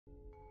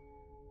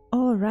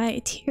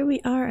Alright, here we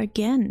are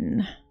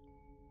again.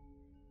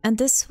 And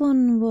this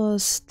one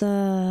was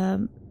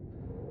the...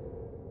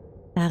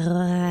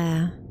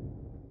 Was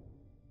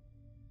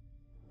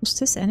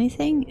this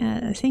anything?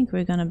 I think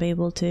we're gonna be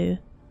able to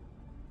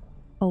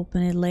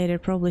open it later.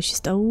 Probably she's...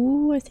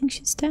 Oh, I think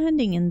she's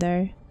standing in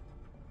there.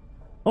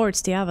 Or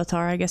it's the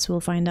avatar, I guess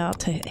we'll find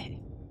out.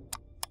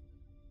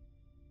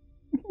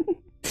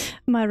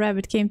 My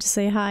rabbit came to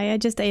say hi. I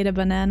just ate a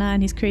banana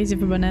and he's crazy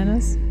for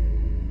bananas.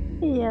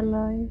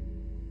 Yellow.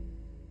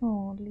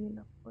 Oh,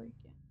 lilla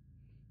pojke.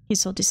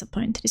 He's so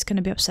disappointed. He's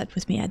gonna be upset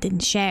with me. I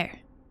didn't share.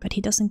 But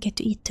he doesn't get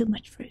to eat too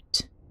much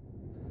fruit.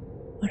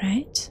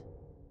 Alright.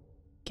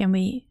 Can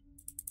we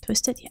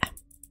twist it? Yeah.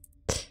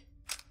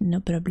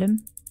 No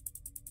problem.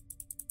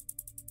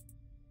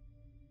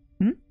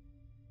 Hmm?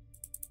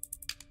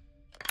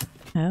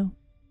 Oh.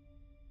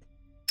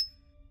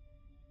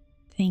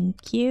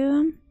 Thank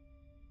you.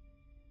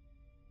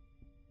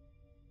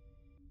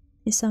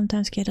 You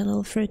sometimes get a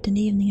little fruit in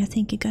the evening. I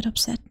think he got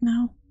upset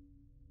now.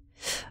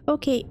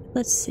 Okay,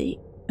 let's see.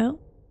 Oh.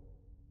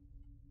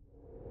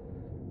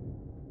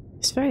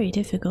 It's very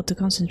difficult to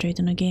concentrate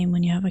on a game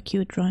when you have a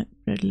cute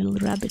little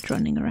rabbit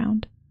running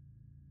around.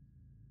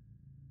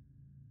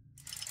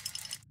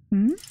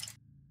 Hmm?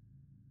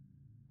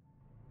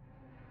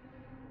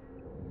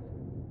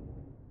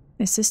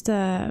 Is this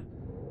the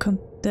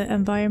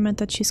environment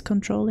that she's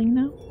controlling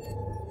now?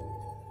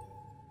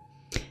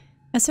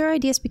 As her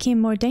ideas became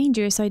more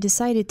dangerous, I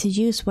decided to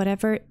use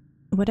whatever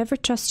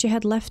trust she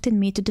had left in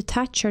me to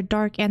detach her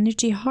dark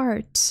energy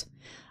heart,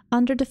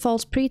 under the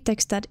false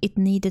pretext that it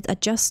needed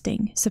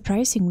adjusting.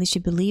 Surprisingly, she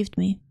believed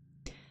me.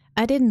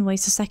 I didn't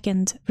waste a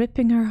second,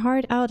 ripping her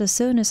heart out as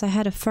soon as I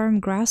had a firm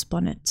grasp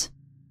on it.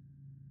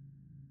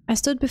 I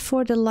stood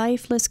before the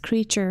lifeless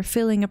creature,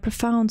 feeling a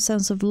profound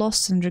sense of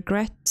loss and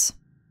regret.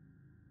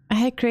 I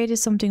had created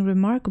something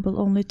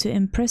remarkable only to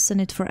imprison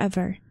it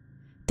forever,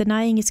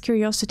 denying its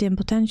curiosity and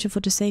potential for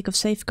the sake of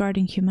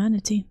safeguarding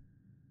humanity.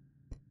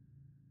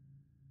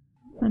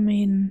 I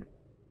mean,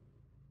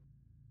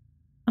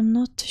 I'm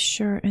not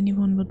sure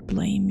anyone would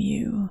blame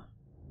you.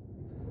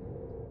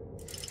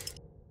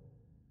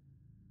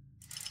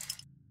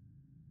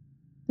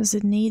 Does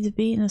it need to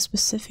be in a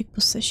specific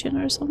position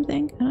or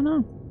something? I don't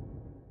know.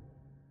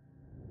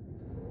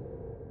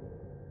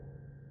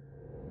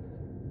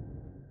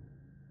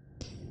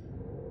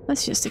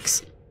 Let's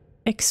just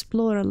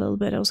explore a little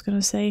bit, I was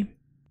gonna say.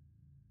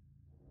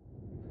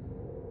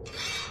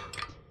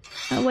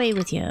 Away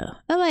with you!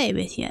 Away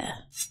with you!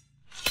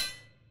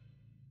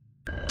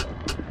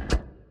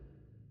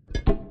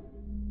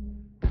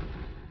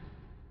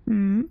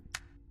 Hmm.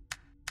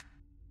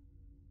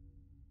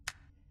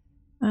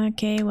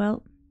 Okay,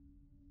 well.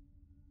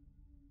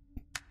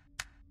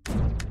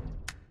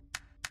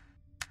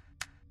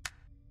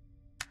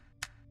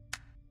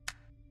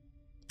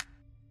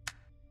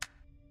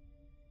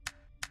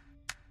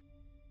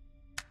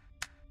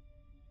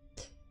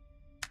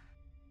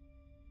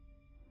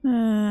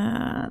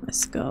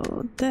 Let's go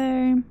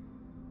there.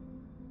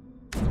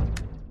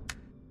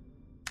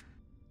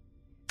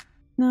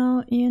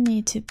 No, you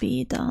need to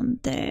be down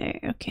there.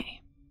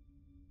 Okay.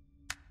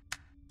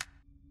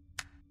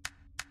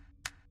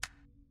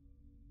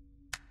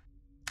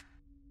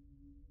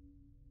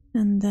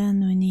 And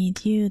then we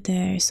need you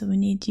there, so we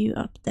need you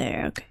up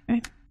there. Okay,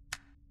 right.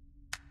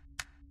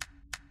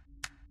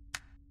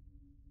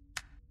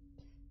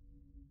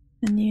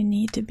 And you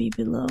need to be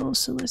below,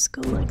 so let's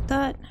go like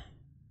that.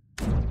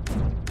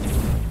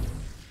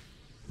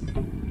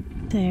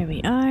 There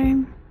we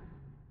are.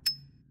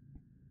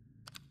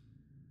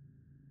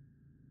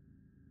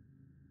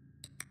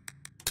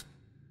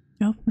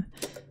 Oh,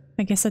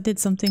 I guess I did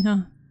something,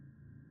 huh?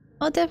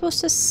 Oh, that was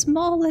the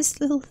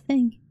smallest little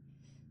thing.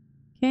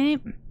 Okay.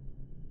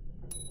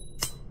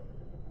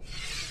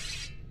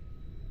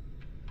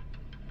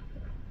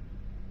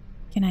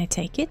 Can I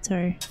take it,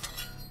 or?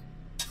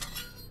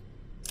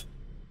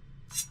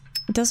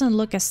 It doesn't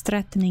look as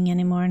threatening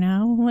anymore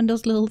now when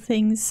those little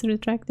things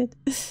retracted.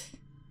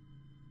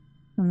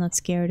 I'm not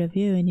scared of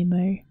you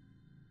anymore.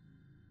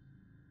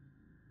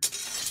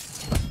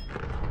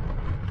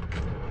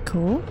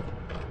 Cool.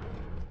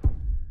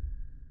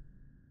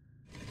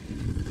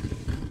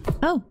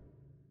 Oh!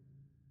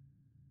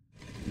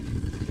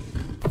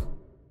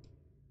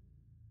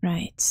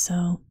 Right,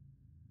 so...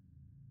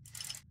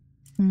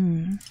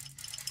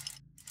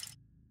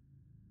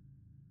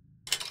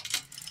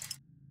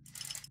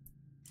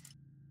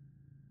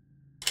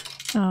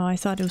 Oh, I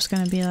thought it was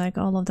gonna be like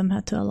all of them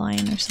had to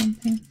align or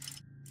something.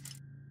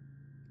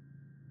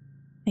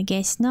 I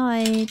guess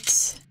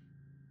not.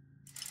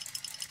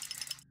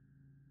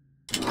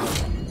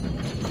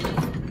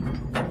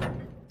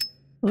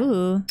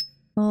 Ooh,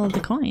 all the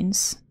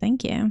coins.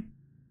 Thank you.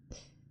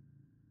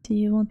 Do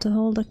you want to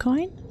hold a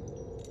coin?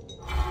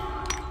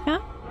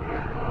 Yeah?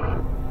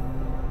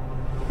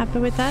 Happy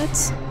with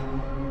that?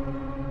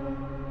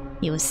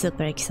 He was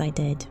super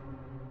excited.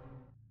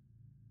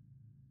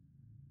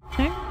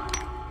 Okay.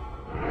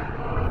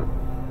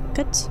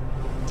 Good.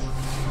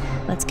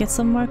 Let's get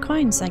some more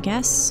coins, I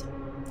guess.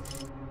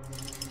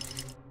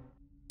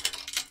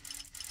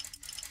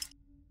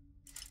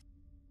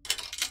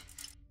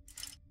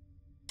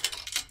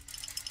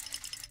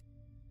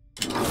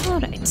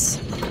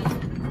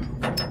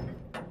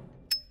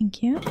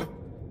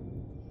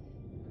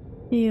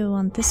 You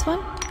want this one?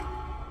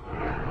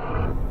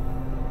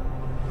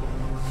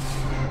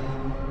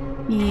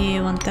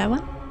 You want that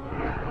one?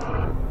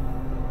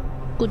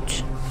 Good.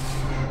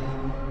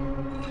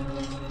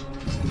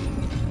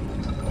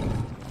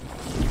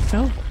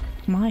 Oh,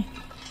 my.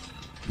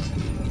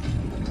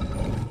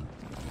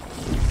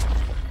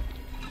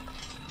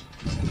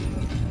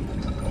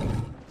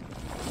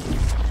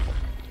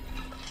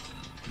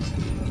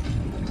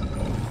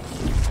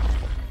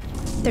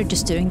 They're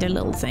just doing their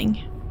little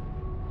thing.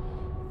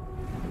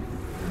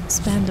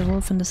 Spam the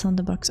wolf in the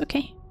Sonderbox.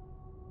 Okay.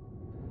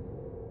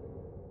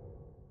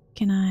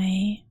 Can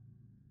I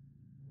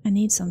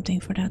need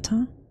something for that,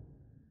 huh?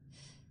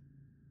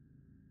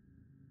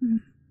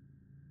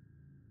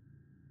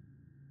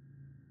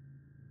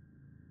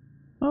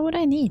 What would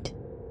I need?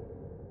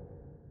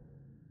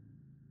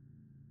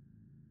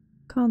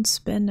 Can't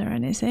spin or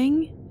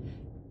anything.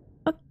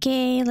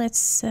 Okay,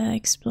 let's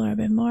explore a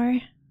bit more.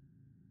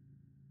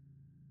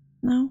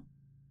 No?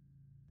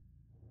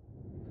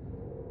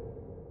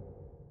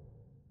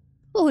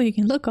 Oh, you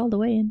can look all the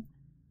way in.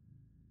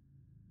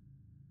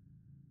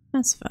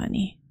 That's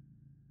funny.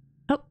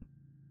 Oh.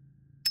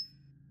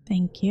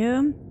 Thank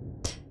you.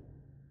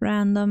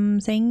 Random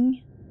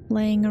thing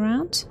laying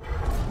around.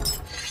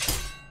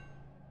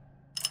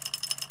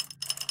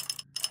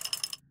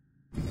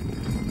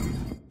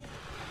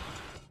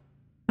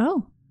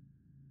 Oh.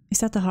 Is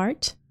that the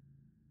heart?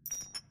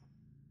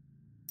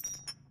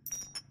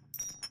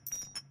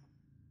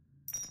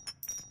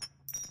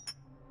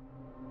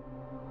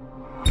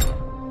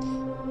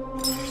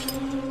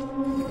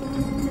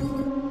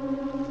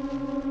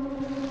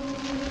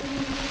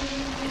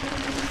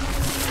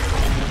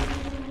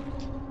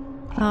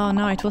 Oh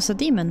no, it was a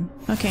demon.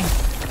 Okay.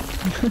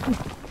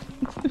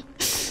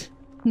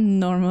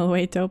 Normal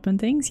way to open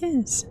things,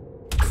 yes.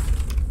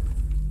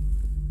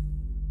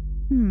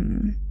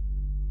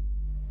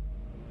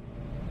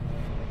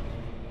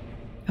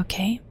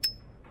 Okay.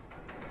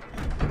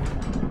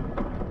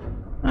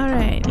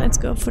 Alright, let's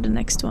go for the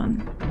next one.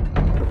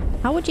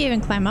 How would you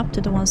even climb up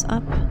to the ones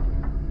up?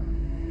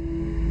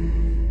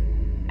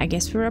 I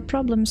guess we're a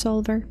problem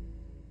solver.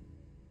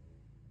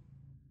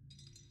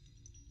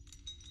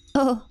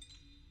 Oh.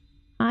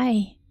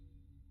 Hi.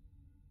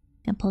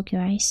 Can poke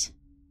your eyes.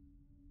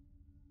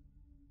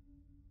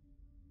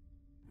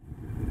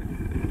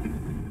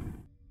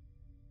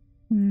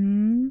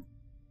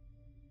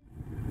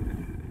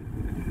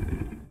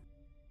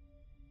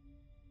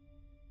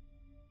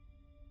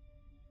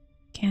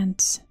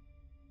 Can't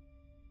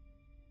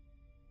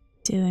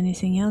do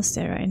anything else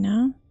there right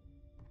now.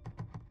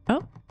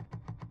 Oh.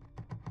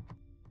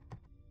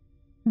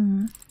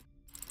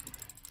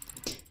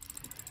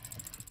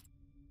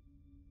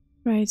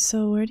 Right,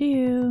 so where do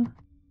you...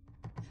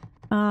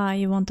 Ah,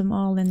 you want them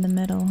all in the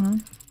middle, huh?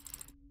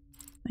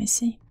 I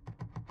see.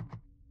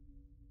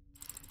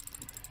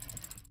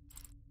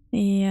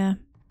 Yeah.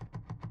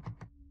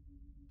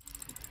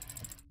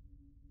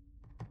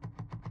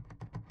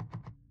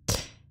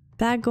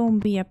 That gonna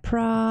be a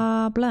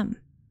problem.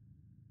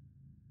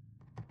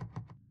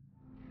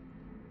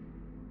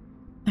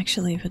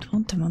 Actually, if it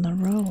want them on a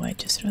row, I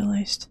just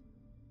realized.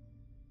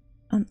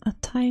 On a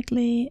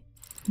tightly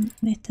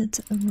knitted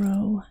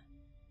row.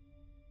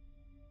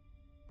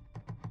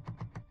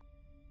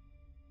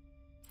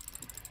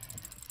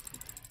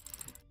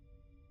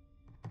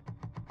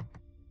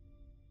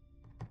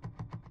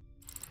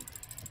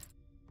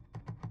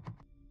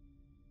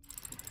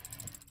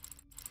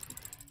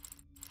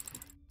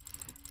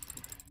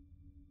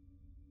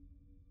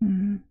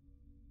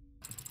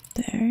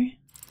 There.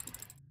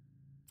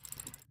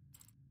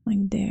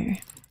 Like there.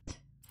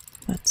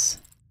 But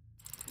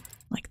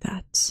like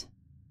that.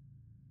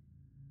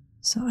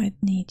 So I'd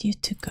need you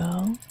to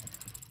go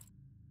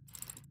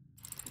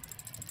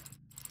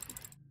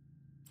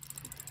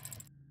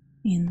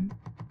in.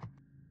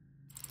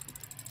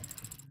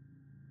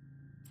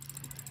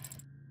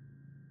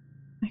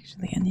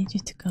 Actually, I need you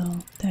to go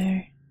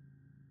there.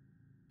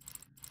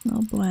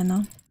 No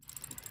bueno.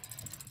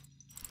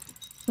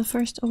 So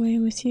first away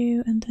with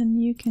you, and then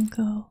you can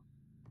go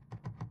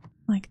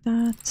like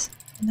that,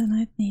 and then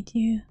I'd need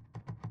you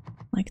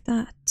like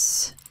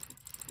that,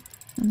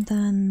 and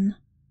then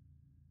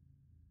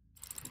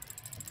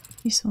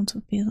these ones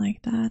would be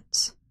like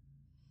that,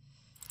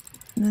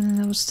 and then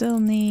I would still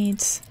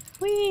need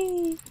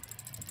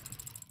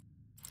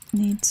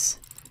needs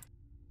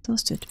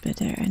those two to be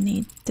there. I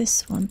need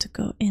this one to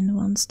go in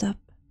one step.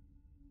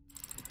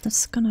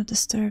 That's gonna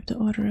disturb the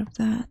order of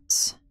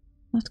that.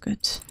 Not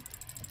good.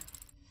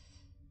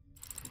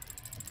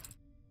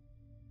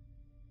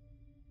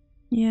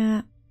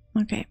 Yeah,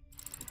 okay.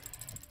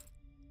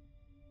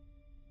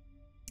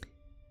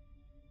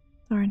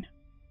 Darn.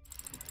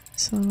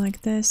 So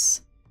like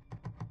this,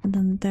 and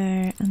then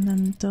there, and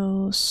then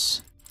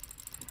those.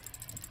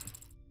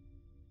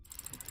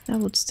 That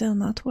would still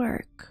not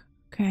work.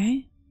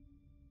 Okay.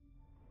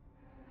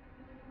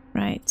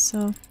 Right,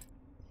 so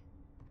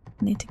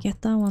I need to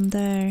get that one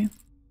there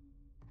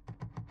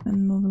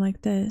and move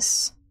like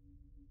this.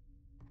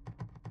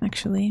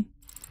 Actually,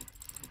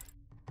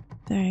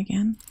 there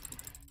again.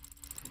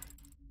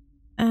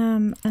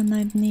 And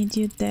I'd need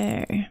you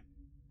there.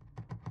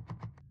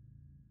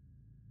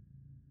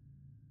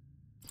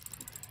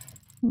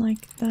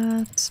 Like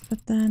that,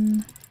 but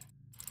then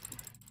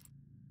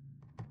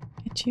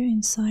get you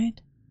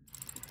inside.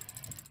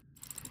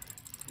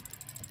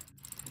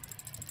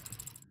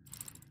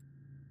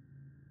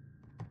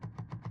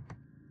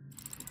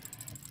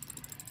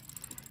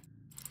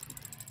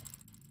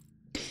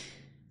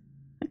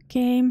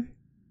 Okay.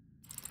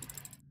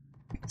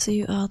 So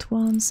you out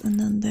once, and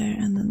then there,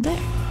 and then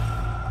there.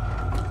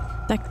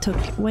 That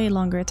took way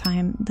longer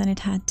time than it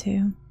had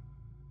to.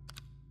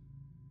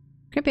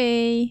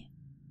 Creepy!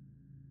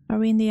 Are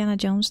we Indiana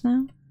Jones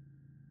now?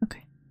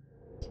 Okay.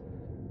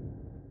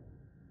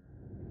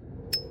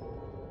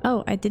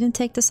 Oh, I didn't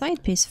take the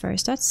side piece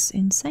first. That's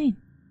insane.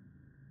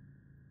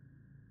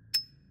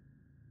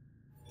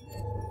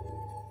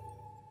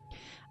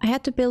 I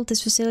had to build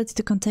this facility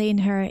to contain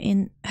her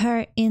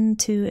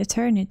into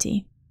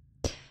eternity.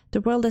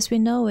 The world as we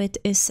know it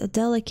is a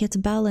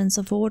delicate balance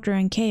of order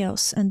and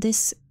chaos, and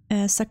this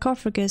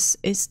sarcophagus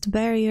is the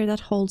barrier that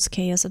holds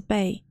chaos at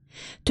bay.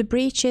 To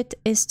breach it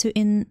is to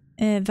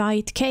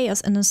invite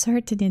chaos and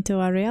uncertainty into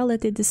our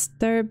reality,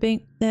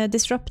 disrupting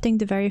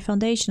the very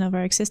foundation of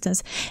our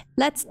existence.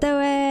 Let's do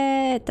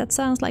it! That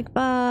sounds like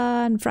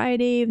fun!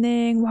 Friday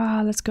evening!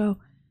 Wow, let's go.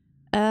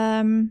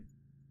 Do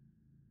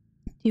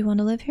you want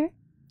to live here?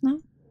 No?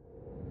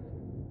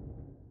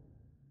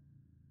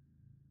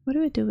 What do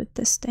we do with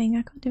this thing?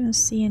 I can't even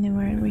see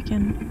anywhere we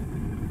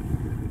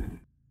can...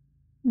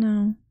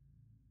 No.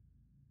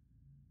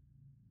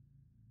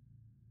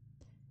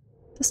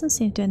 Doesn't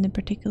seem to be any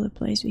particular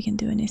place we can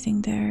do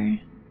anything there.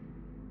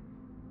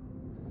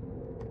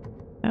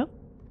 Oh.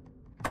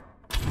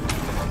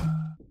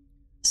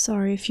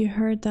 Sorry if you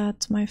heard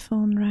that, my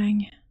phone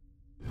rang.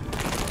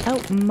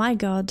 Oh my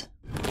god.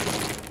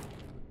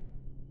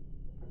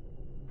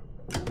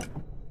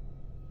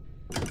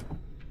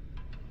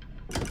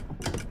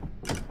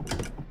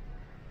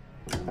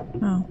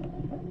 Oh.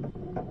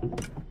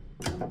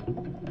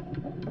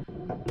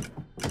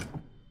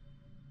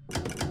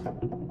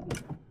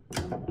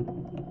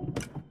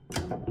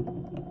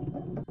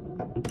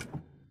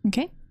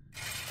 Okay.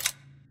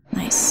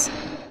 Nice.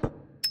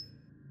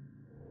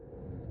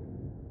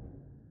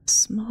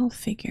 Small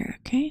figure,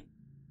 okay.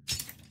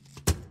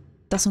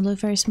 Doesn't look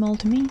very small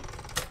to me.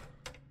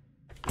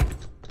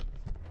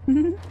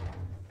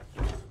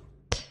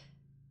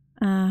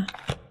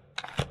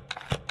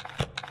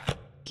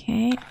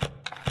 Okay.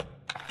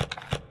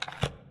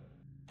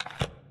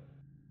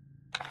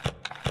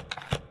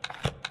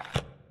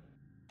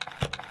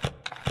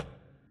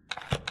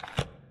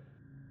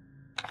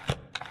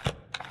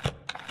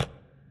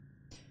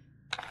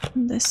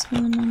 This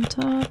one on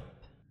top.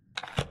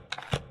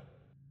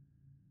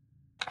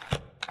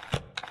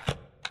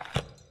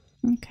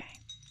 Okay.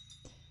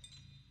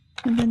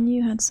 And then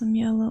you had some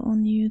yellow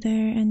on you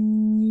there,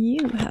 and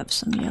you have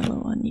some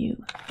yellow on you.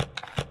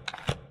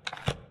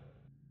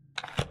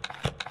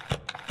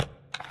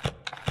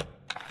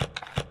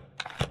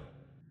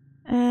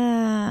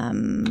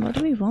 What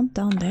do we want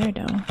down there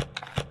though?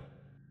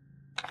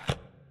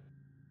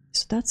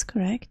 So that's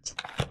correct.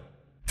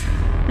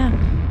 Ah.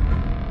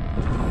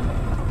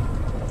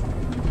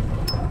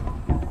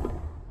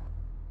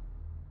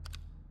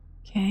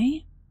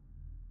 Okay.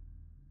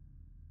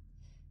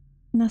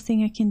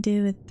 Nothing I can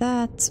do with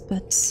that,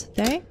 but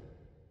there.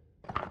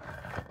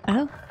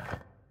 Oh.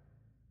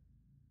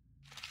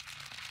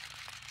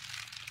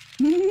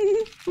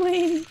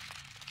 Wait.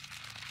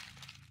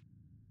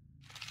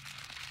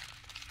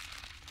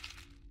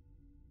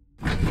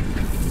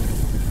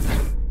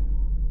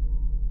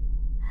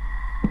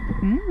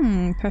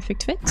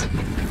 Perfect fit.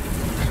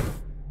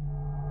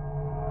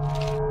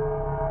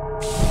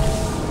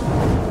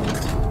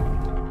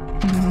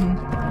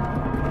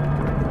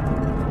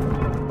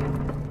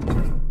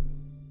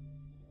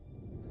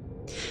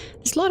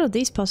 There's a lot of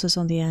these puzzles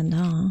on the end,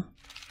 huh?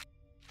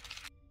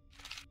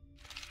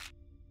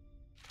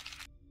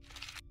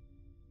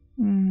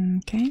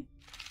 Okay.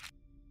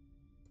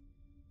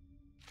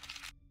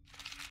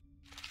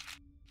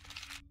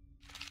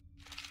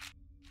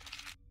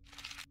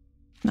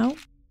 No.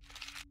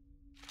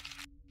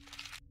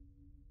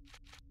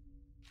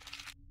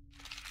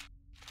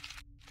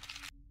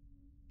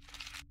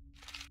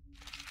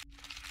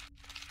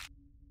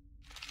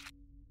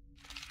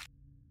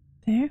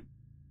 There.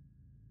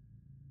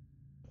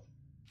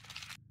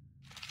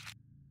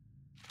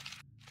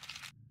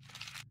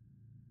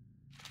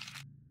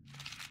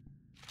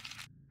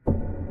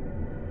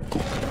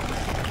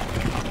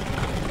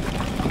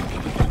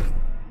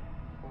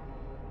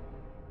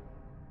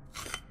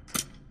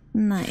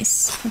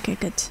 Nice. Okay,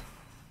 good.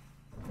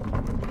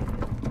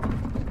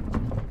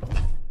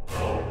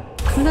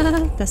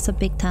 That's a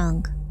big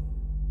tongue.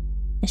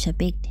 That's a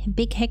big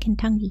heckin'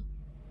 tonguey.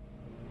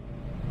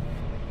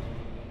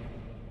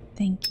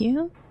 Thank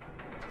you.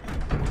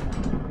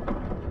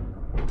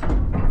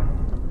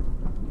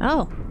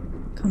 Oh,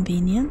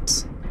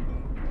 convenient.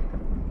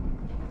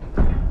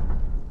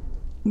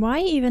 Why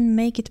even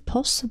make it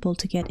possible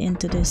to get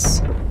into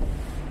this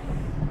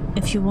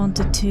if you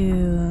wanted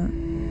to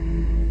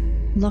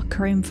lock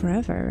her in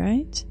forever,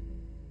 right?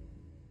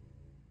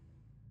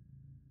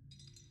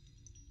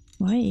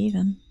 Why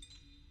even?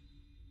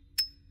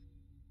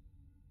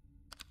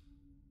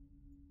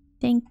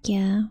 Thank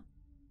you.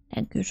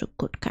 Thank you so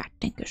good, cat.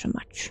 Thank you so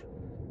much.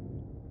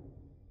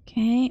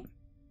 Okay.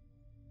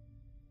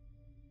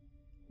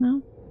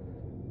 No?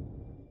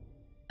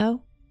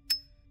 Oh.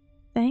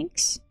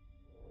 Thanks.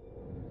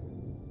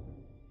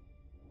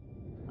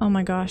 Oh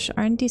my gosh,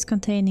 aren't these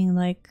containing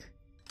like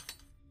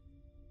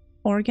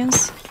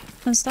organs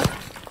and stuff?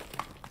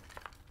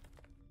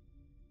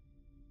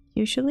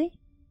 Usually?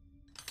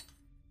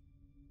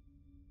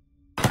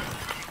 That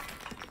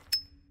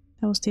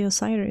was the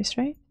Osiris,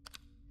 right?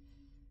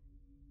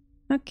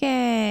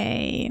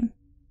 Okay.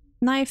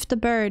 Knife the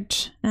bird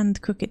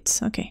and cook it.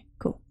 Okay,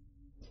 cool.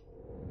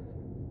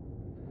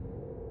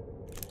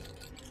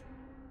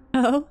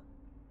 Oh.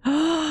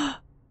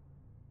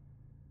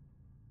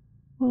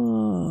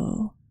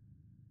 Whoa.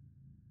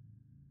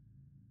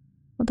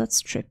 Well,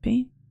 that's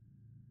trippy.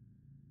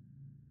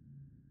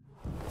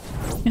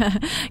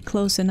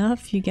 Close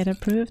enough, you get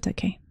approved.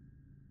 Okay.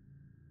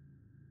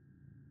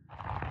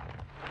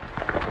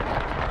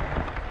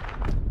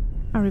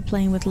 Are we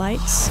playing with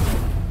lights?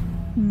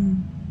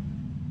 Hmm.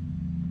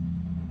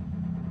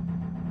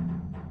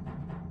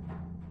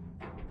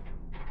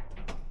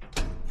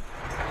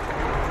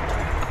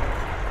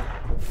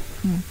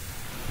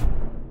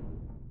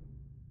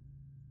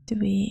 Do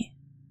we...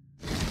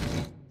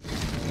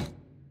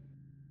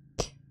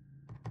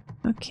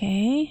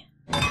 Okay.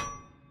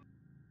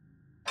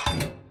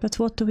 But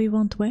what do we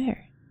want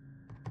where?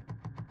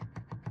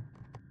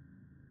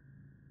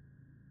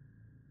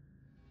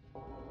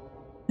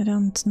 I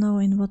don't know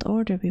in what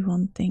order we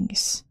want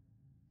things.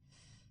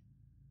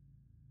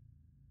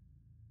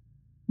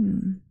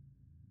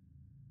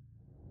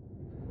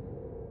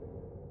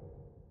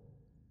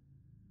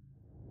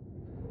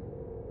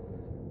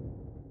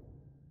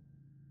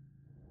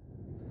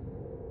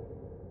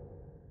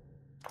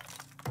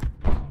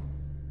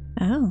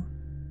 Oh.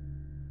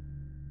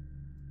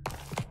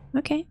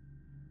 Okay.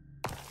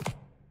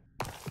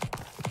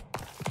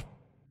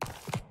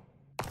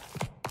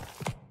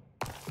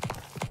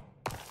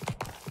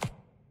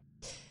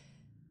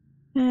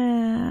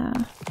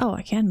 Oh,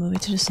 I can move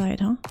it to the side,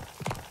 huh?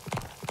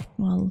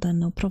 Well, then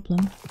no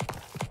problem.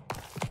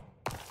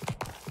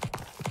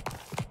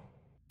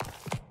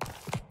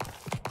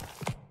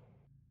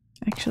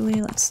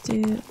 Actually, let's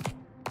do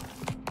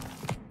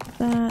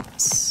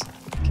that.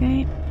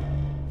 Okay.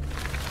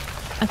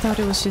 I thought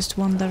it was just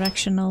one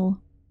directional.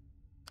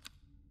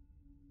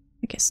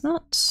 I guess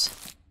not.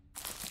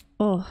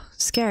 Oh,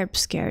 scarab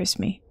scares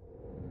me.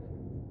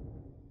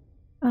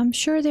 I'm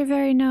sure they're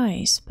very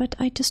nice, but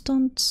I just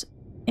don't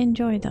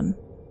enjoy them.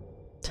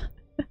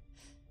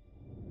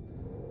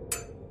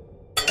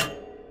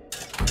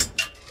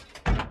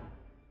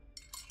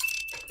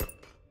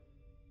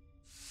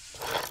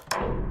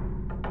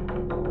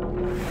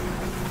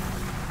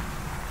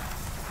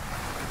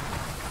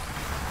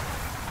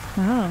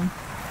 Oh.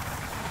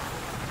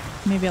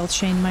 Maybe I'll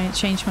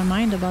change my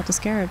mind about the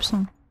scarabs,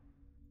 huh?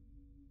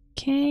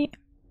 Okay.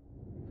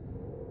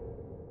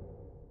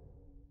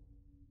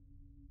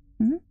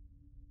 Hmm?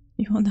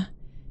 Do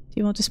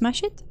you want to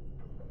smash it?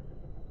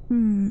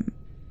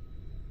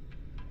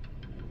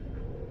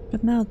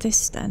 But now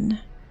this then.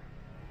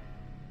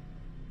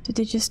 Do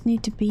they just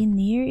need to be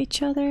near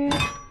each other?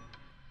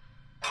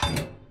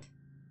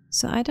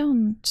 So I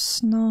don't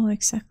know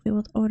exactly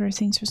what order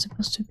things are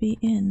supposed to be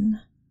in.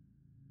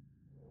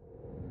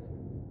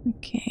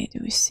 Okay, do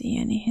we see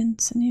any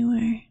hints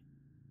anywhere?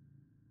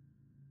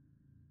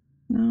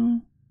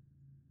 No.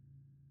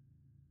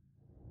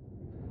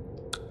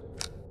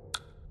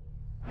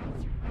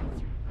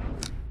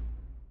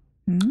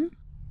 Hmm?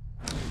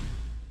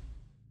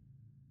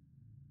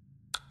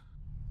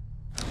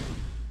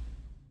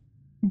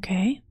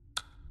 Okay.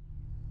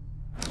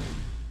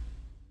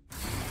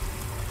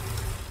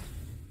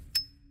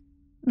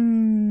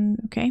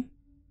 Okay.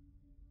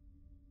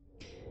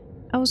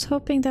 I was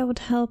hoping that would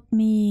help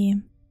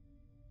me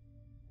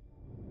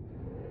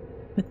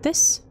with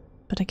this,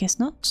 but I guess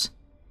not.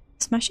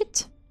 Smash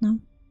it? No.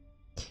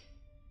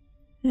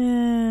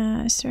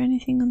 Is there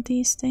anything on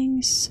these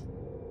things?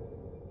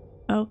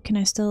 Oh, can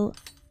I still...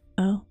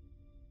 Oh.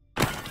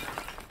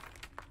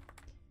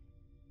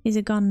 Is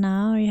it gone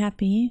now? Are you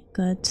happy?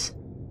 Good.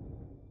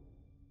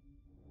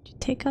 Did you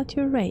take out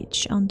your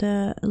rage on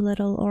the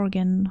little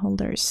organ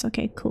holders?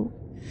 Okay, cool.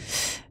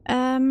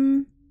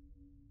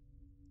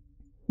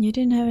 You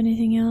didn't have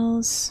anything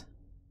else?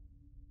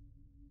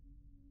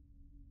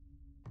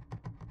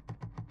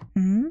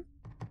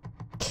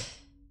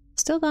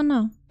 Still don't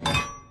know.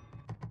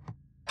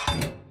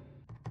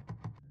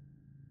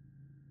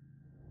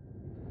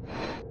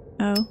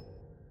 Oh.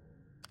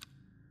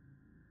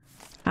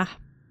 Ah.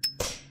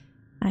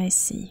 I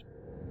see.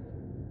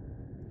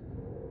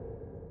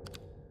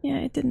 Yeah,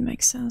 it didn't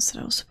make sense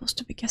that I was supposed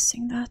to be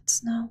guessing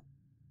that now.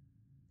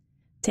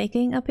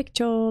 taking a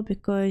picture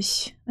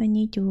because I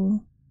need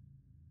to.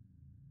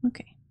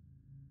 Okay.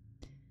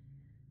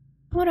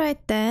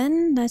 Alright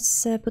then,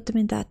 let's put them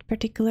in that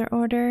particular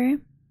order.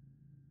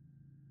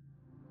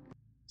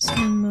 So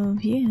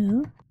move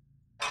you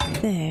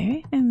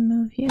there and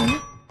move you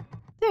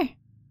there.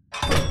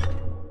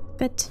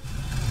 Good.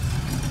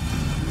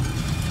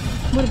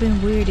 Would have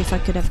been weird if I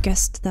could have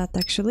guessed that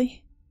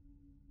actually.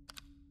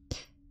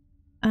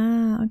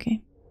 Ah,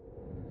 okay.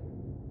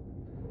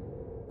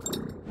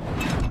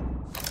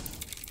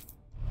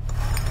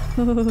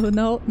 Oh,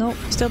 no, no,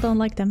 still don't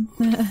like them.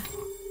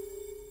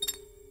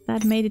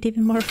 That made it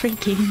even more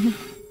freaky.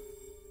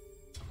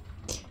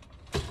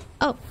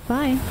 Oh,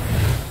 bye.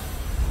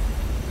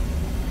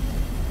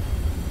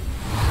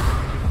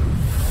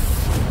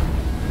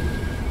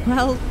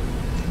 Well...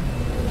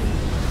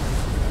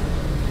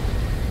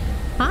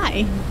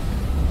 Hi.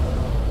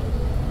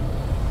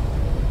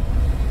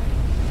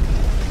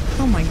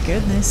 Oh my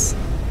goodness.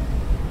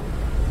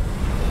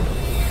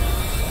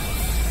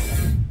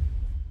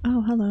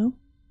 Oh, hello.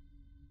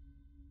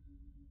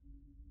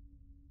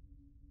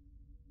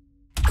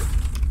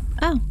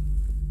 Oh.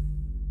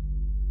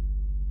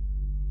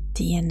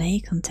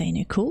 DNA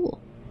container,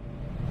 cool.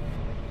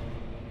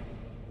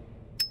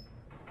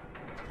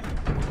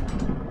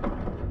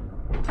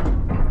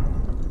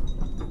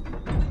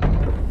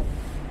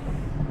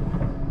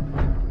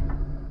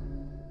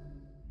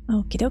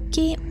 Okie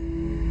dokie.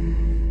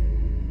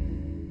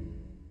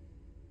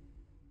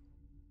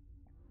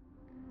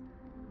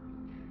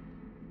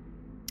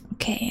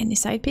 Okay, any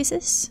side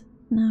pieces?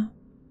 No.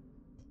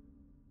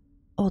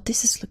 Oh,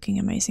 this is looking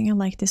amazing. I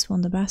like this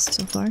one the best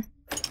so far.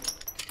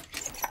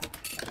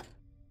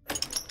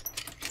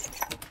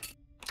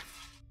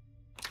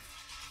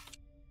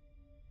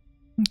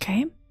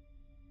 Okay.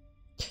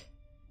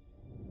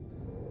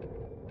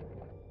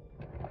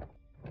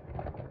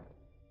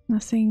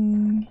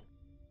 Nothing...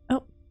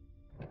 Oh.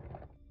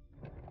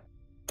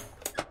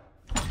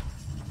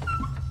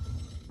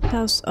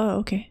 That was... Oh,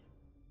 okay.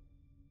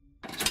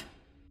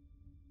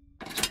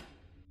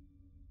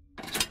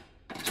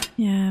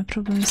 Yeah,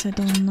 problem is I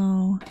don't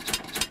know.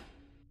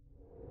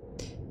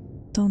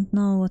 Don't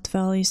know what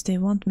values they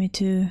want me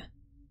to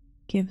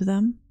give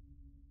them.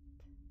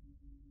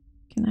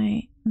 Can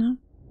I... No?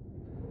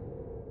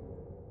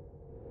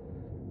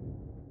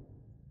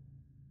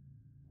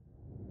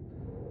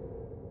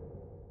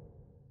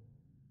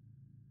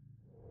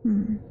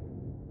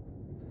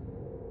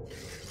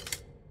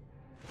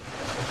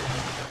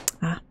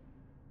 Ah.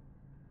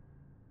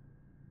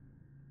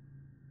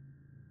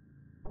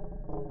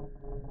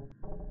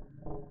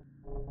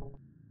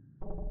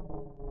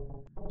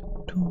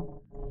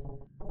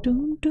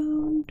 Dun,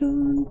 dun,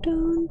 dun,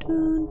 dun,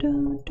 dun,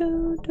 dun,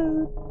 dun,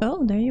 dun.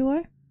 Oh, there you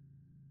are.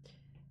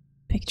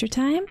 Picture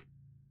time.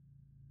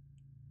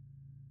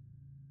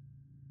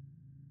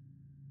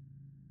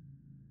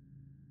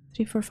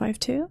 Three, four, five,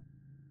 two.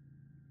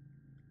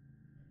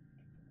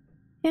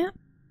 Yeah.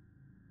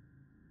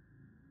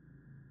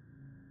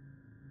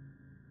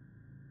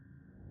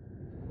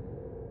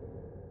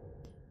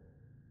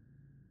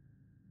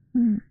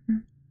 Mm-hmm.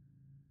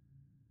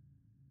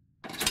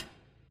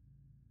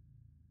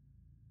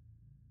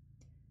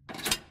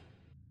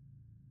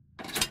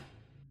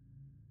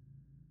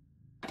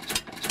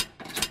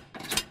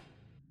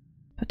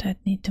 But I'd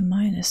need to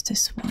minus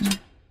this one.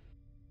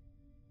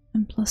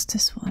 And plus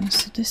this one,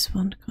 so this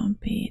one can't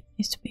be, it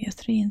needs to be a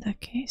 3 in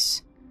that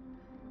case.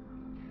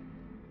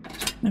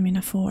 I mean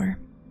a 4.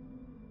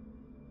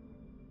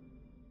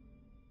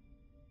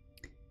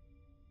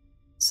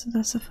 So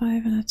that's a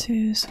 5 and a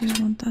 2, so we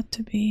want that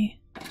to be...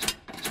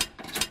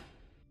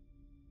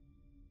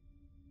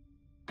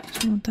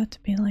 I want that to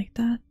be like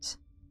that.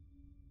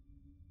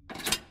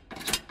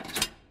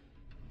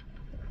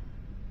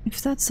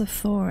 If that's a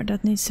 4,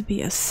 that needs to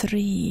be a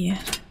 3.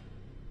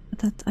 But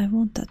that, I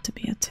want that to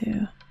be a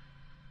 2.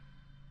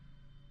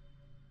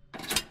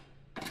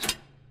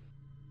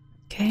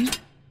 Okay.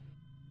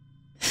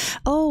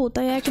 Oh,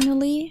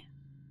 diagonally?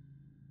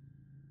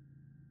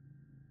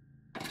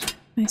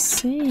 I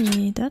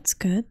see, that's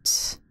good.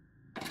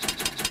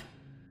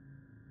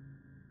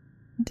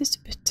 This to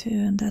be 2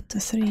 and that a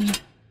 3.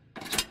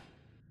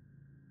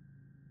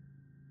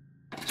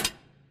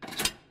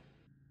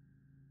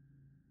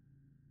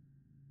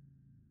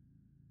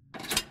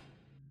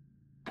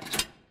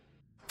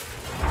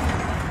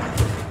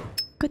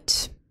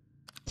 Good.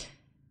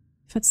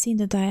 If I'd seen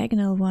the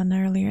diagonal one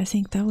earlier, I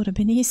think that would have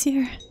been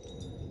easier.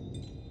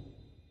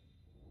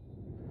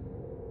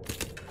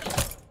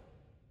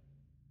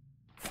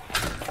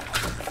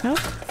 No?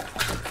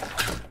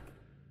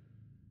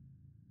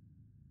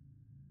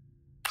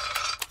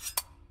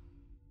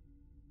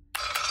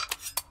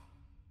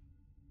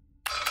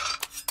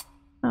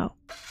 Oh.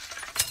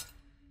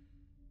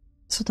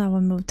 So that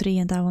one moved 3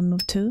 and that one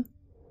moved 2.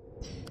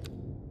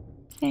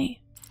 Okay.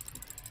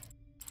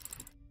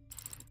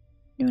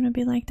 You wanna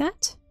be like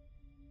that?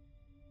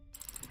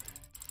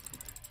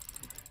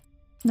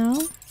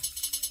 No?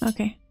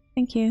 Okay,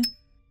 thank you.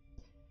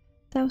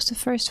 That was the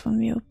first one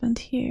we opened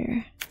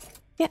here.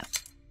 Yeah.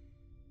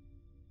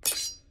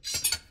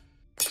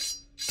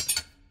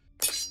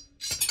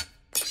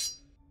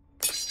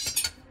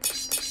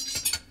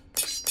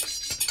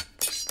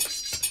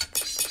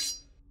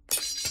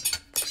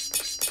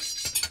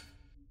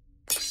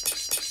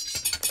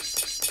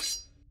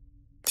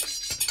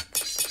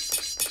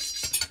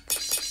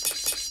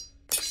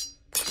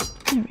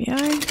 There we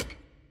are.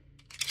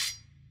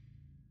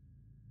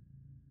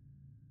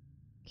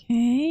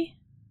 Okay.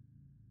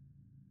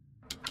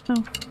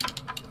 Oh.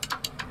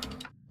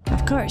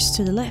 Of course,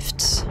 to the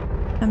left.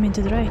 I mean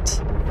to the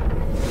right.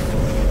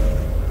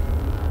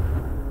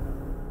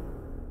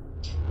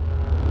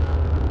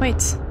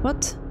 Wait,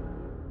 what?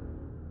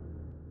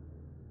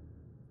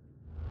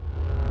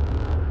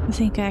 I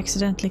think I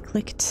accidentally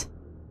clicked.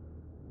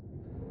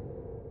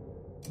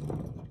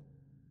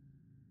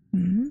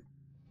 Hmm.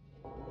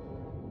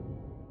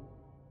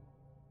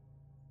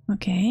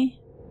 Okay.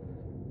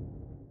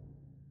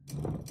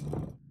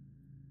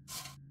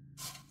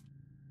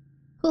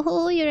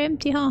 Oh, you're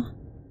empty, huh?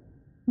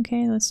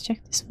 Okay, let's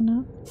check this one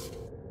out.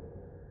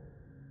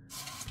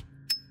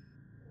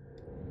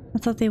 I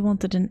thought they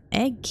wanted an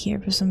egg here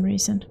for some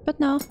reason, but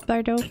no,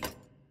 Bardo.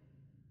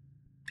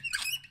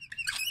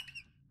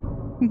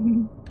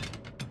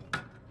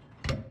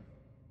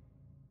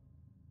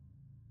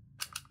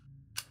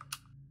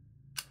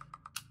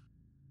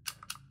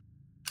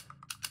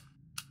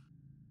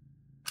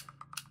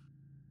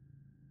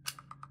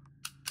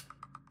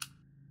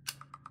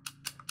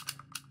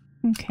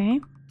 Okay.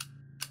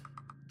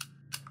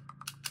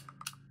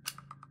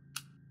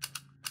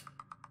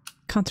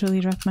 Can't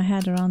really wrap my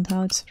head around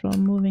how it's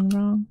moving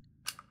wrong.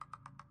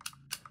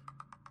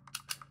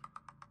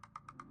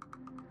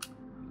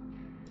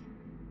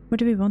 Where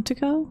do we want to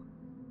go?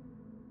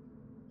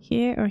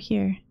 Here or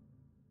here?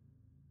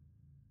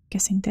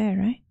 Guessing there,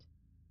 right?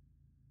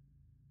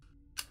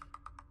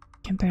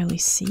 Can barely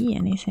see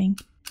anything.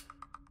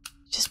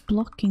 Just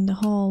blocking the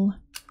whole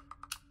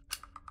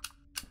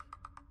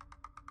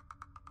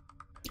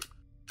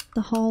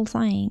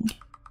thing.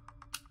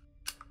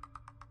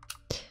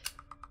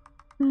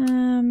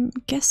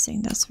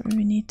 Guessing that's where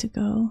we need to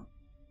go.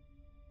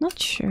 Not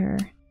sure.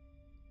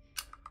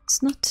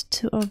 It's not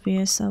too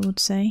obvious, I would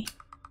say.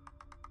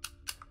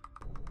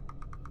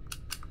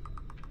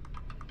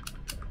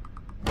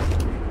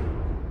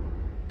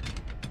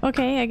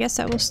 Okay, I guess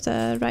that was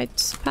the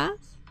right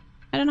path?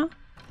 I don't know.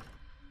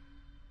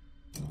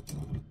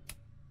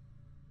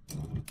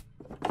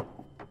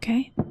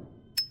 Okay.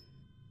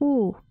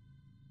 Ooh.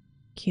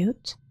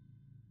 Cute.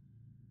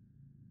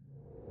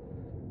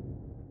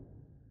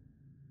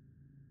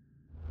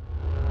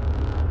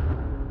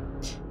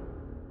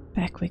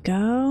 Back we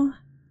go.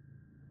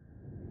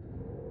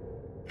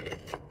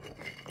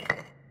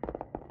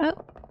 Oh.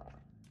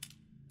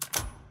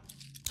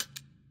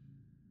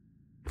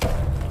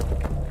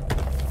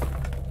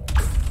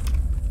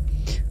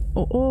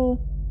 Oh, oh.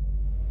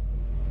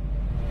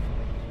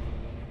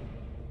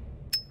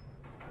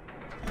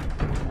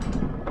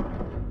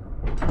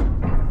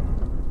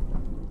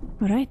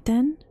 All right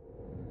then.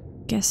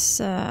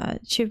 Guess,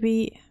 should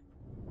we...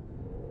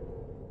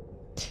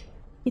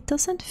 It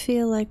doesn't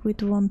feel like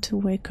we'd want to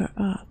wake her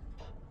up,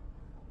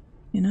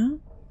 you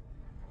know?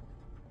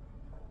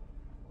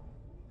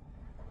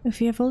 If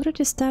we have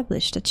already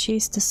established that she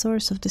is the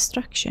source of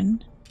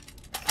destruction,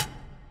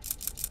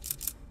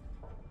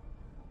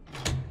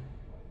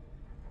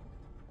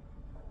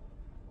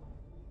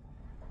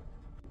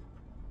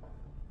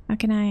 how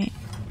can I...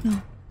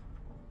 Oh.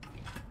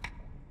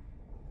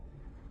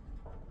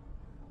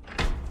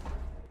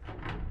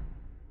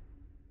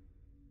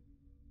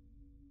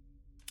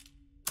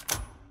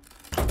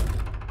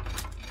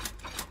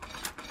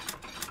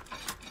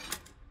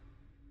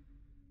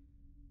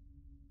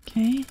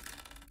 Okay.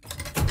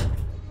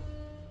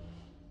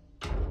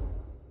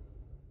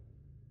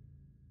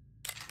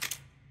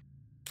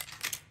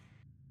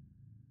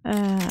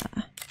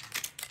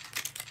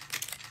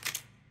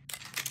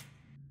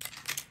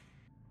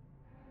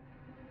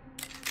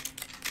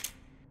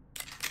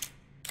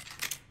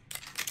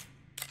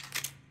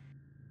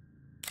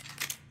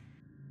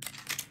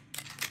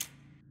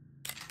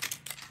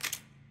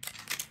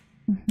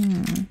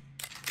 Mm-hmm.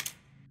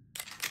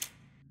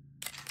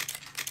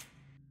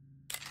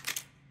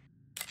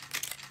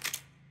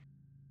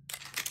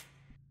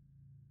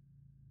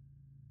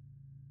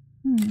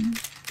 Hmm.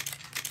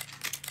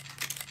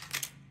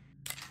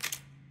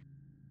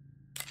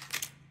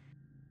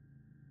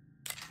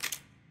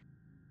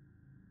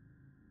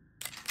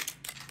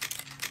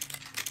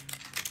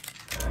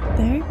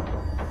 There.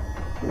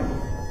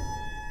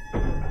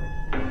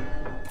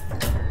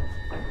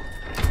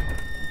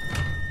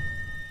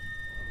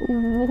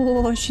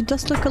 Whoa, she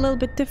does look a little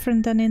bit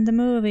different than in the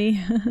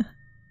movie.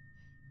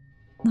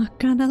 Not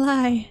gonna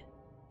lie.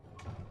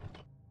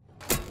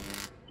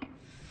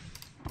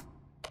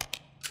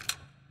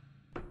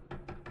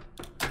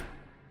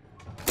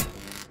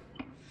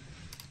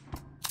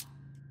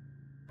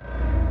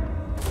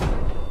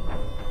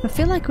 I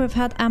feel like we've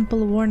had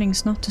ample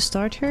warnings not to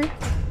start her,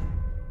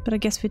 but I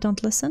guess we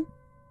don't listen.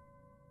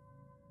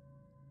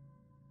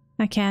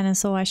 I can and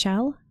so I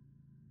shall.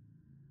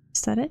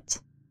 Is that it?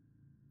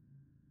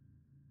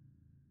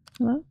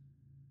 Hello?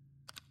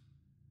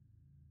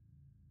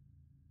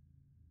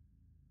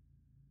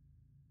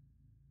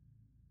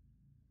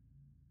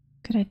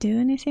 Could I do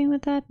anything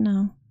with that?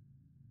 No.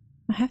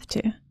 I have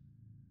to.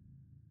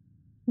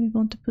 We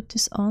want to put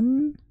this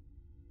on.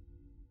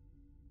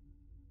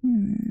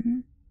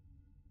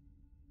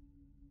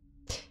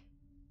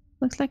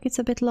 Looks like it's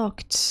a bit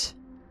locked.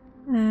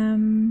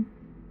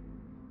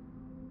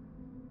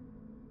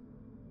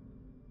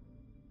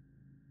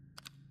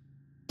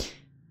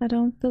 I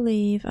don't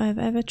believe I've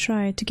ever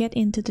tried to get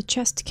into the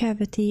chest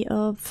cavity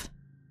of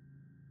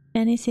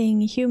anything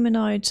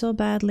humanoid so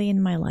badly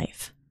in my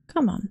life.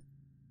 Come on,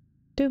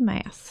 do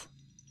math.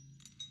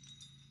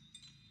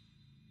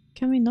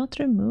 Can we not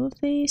remove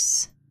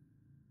these?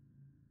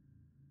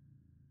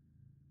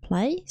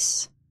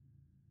 Please?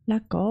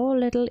 Let go,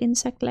 little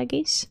insect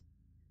leggies.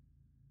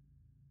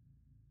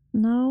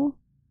 No?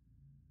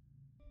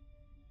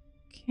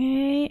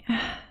 Okay.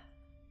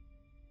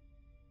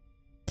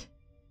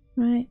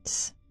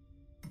 Right.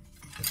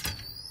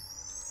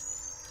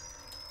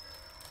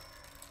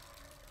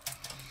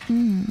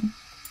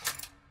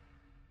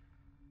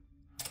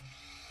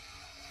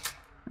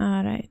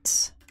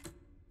 Alright.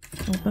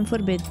 Open for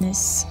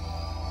business.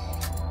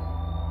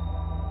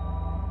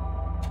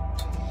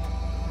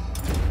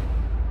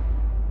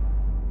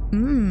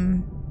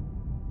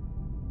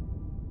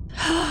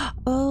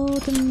 Oh,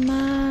 the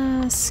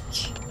mask.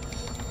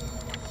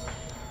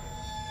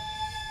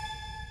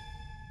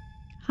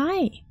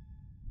 Hi.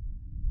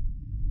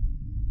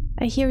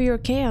 I hear your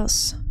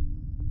chaos.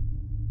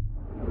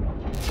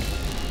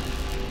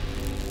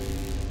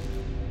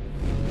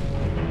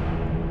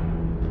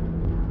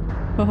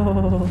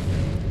 Oh.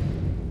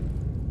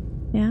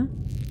 Yeah?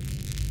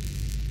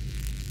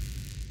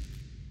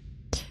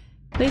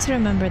 Please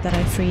remember that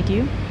I freed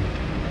you.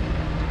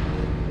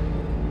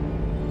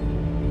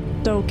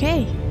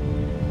 Okay.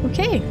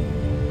 Okay.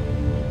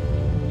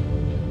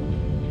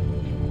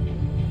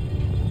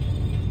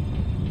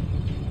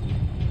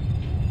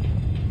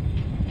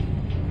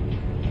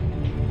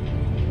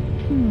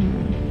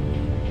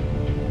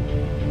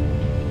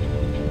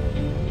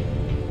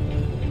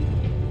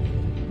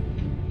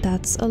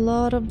 That's a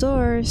lot of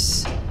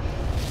doors.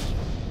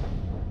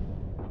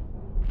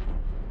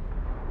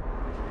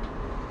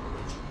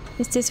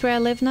 Is this where I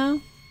live now?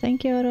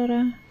 Thank you,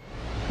 Aurora.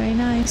 Very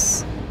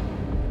nice.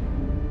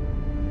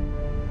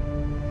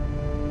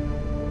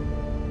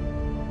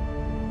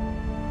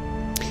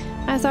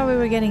 I thought we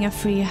were getting a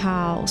free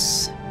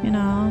house, you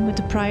know, with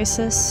the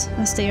prices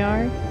as they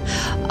are.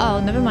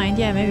 Oh, never mind.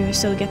 Yeah, maybe we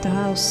still get the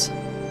house.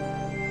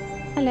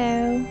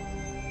 Hello.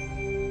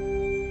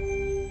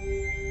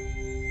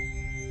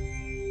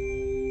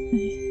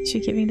 Is she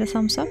giving the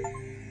thumbs up?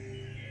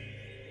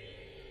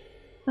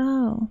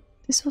 Oh,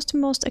 this was the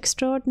most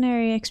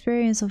extraordinary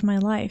experience of my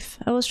life.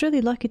 I was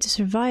really lucky to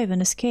survive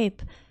and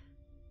escape.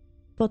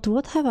 But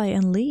what have I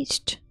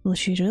unleashed? Will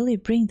she really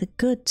bring the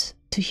good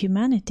to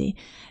humanity?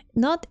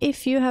 Not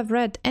if you have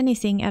read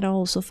anything at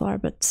all so far,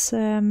 but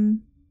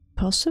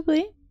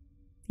possibly.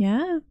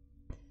 Yeah.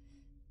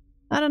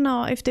 I don't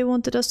know if they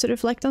wanted us to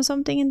reflect on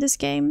something in this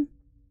game.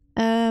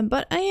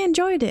 But I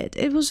enjoyed it.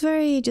 It was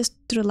very just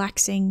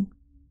relaxing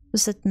to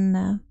sit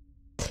and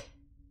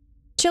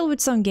chill with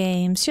some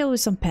games, chill with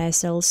some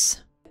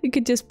puzzles. You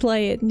could just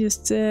play it and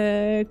just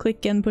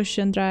click and push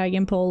and drag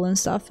and pull and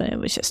stuff, and it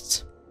was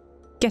just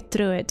get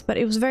through it. But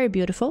it was very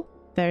beautiful,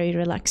 very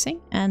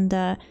relaxing, and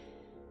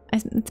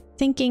I'm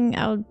thinking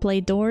I would play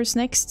Doors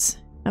next.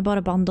 I bought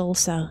a bundle,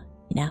 so,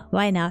 you know,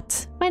 why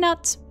not? Why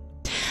not?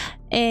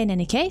 In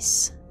any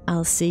case,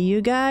 I'll see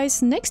you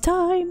guys next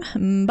time.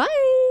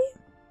 Bye!